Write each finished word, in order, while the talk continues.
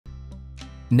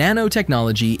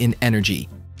Nanotechnology in energy.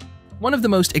 One of the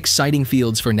most exciting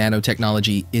fields for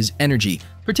nanotechnology is energy,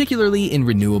 particularly in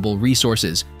renewable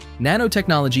resources.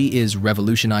 Nanotechnology is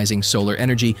revolutionizing solar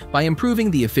energy by improving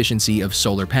the efficiency of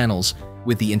solar panels.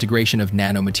 With the integration of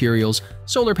nanomaterials,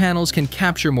 solar panels can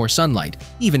capture more sunlight,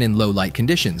 even in low-light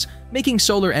conditions, making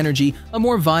solar energy a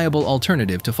more viable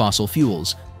alternative to fossil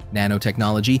fuels.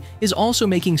 Nanotechnology is also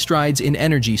making strides in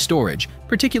energy storage,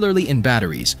 particularly in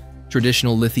batteries.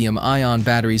 Traditional lithium-ion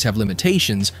batteries have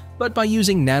limitations, but by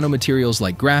using nanomaterials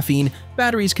like graphene,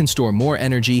 batteries can store more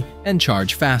energy and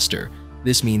charge faster.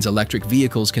 This means electric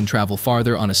vehicles can travel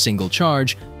farther on a single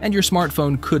charge, and your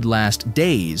smartphone could last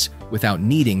days without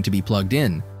needing to be plugged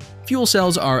in. Fuel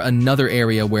cells are another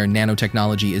area where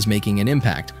nanotechnology is making an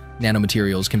impact.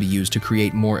 Nanomaterials can be used to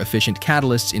create more efficient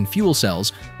catalysts in fuel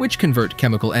cells, which convert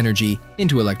chemical energy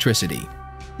into electricity.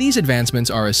 These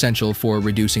advancements are essential for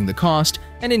reducing the cost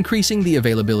and increasing the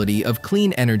availability of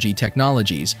clean energy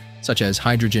technologies, such as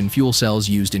hydrogen fuel cells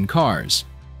used in cars.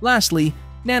 Lastly,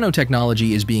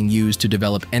 nanotechnology is being used to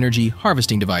develop energy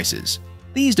harvesting devices.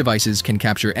 These devices can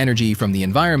capture energy from the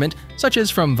environment, such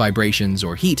as from vibrations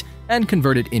or heat, and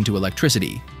convert it into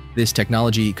electricity. This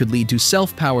technology could lead to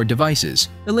self-powered devices,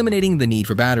 eliminating the need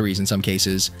for batteries in some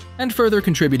cases, and further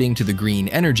contributing to the green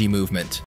energy movement.